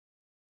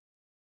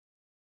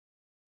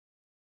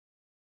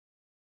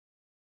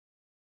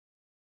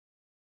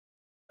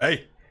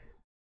Hey,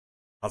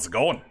 how's it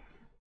going?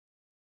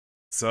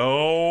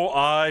 So,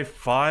 I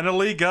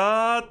finally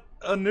got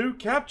a new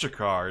capture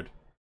card.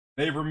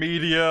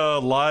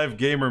 AverMedia Live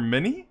Gamer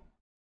Mini.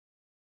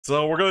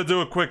 So, we're gonna do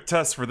a quick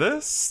test for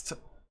this.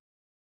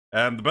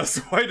 And the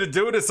best way to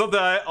do it is something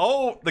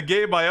the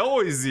game I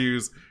always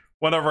use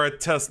whenever I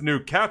test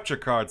new capture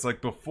cards,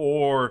 like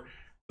before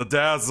the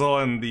Dazzle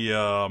and the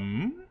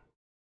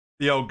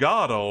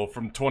Elgato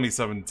from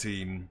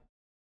 2017.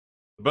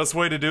 The best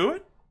way to do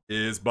it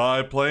is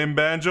by playing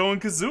Banjo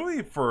and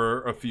Kazooie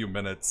for a few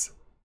minutes.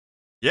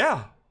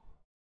 Yeah,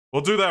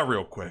 we'll do that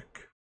real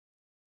quick.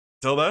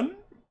 Till then,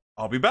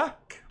 I'll be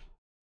back.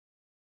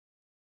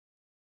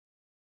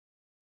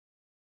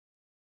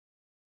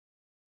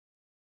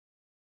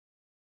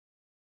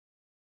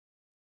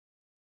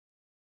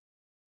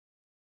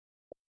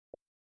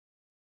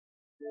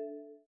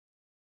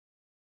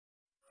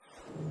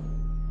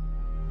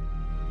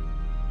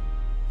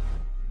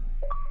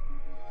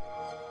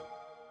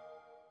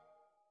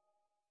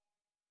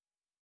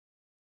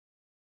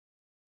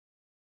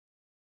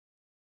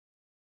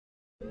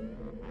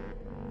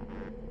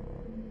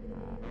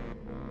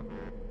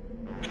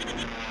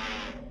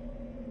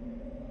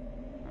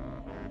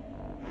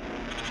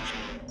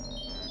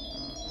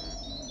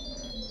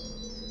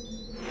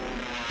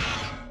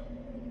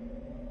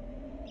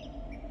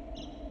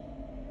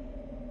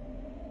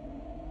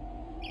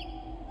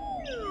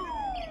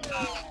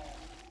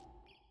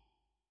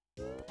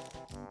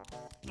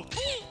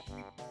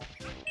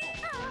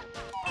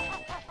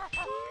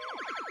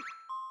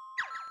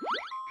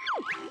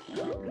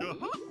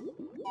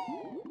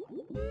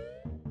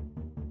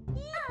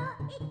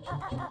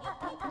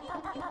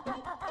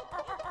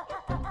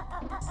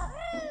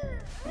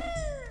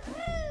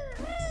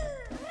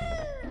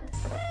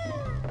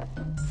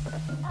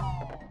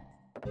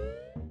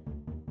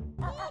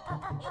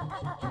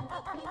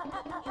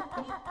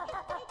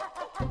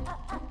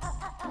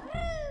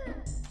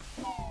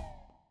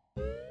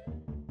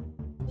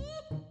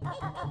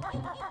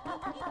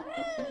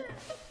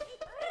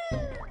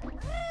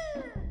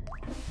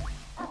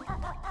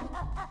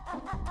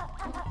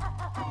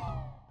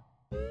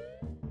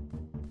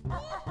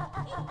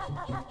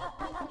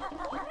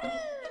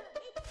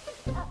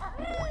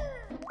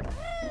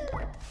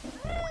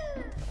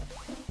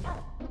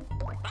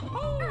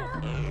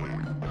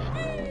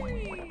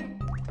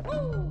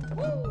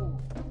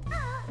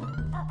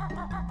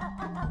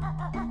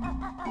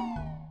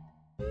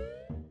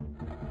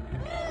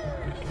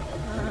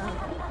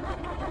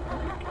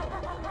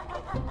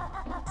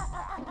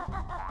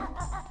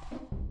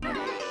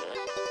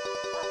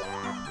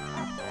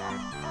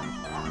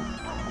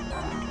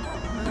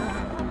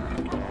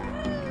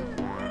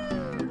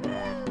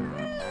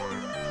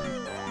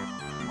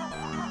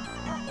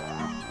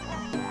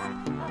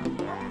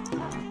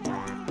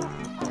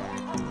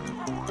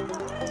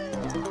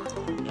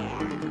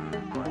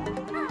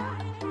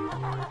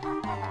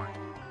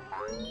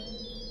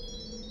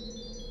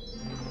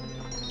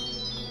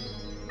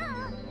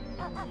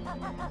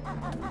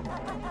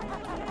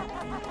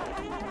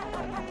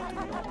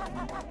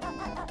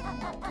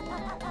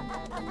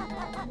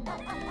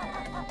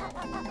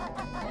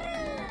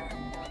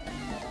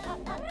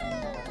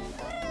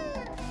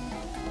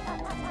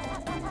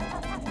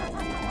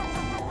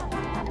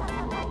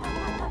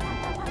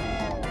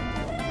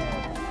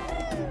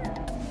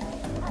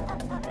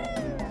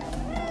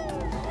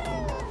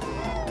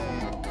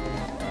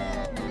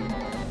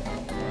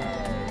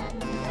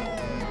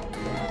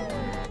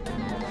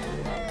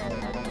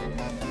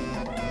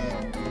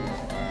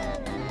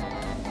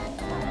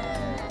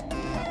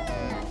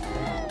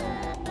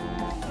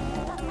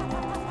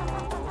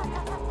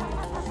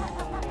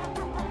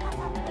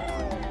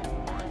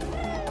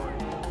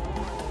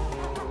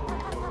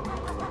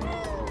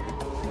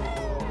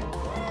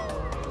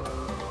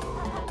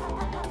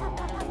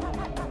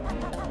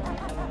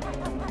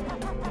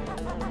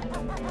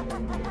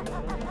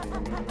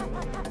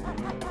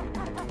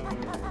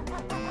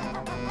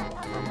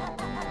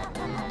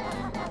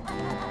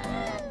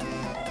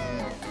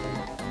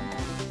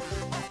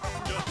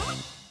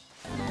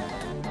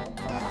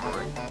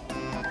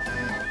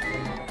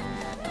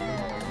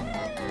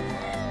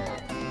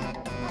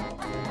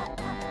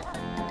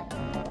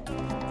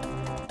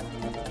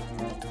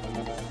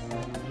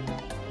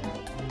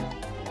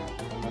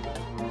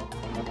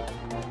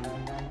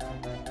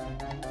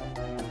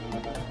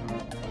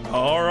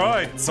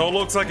 Alright, so it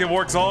looks like it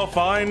works all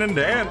fine and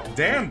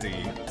dandy.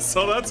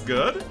 So that's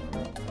good.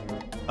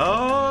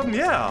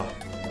 Yeah.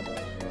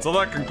 So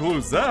that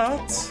concludes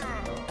that.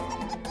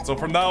 So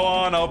from now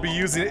on, I'll be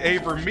using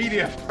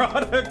AverMedia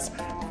products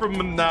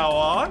from now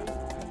on.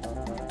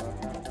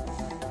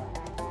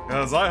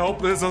 Because I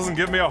hope this doesn't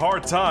give me a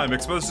hard time,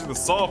 especially the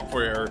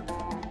software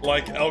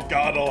like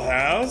Elgato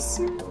has.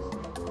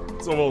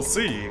 So we'll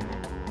see.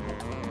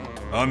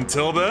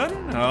 Until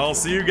then, I'll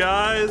see you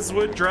guys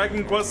with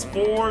Dragon Quest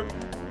IV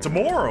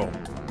tomorrow.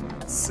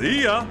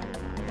 See ya!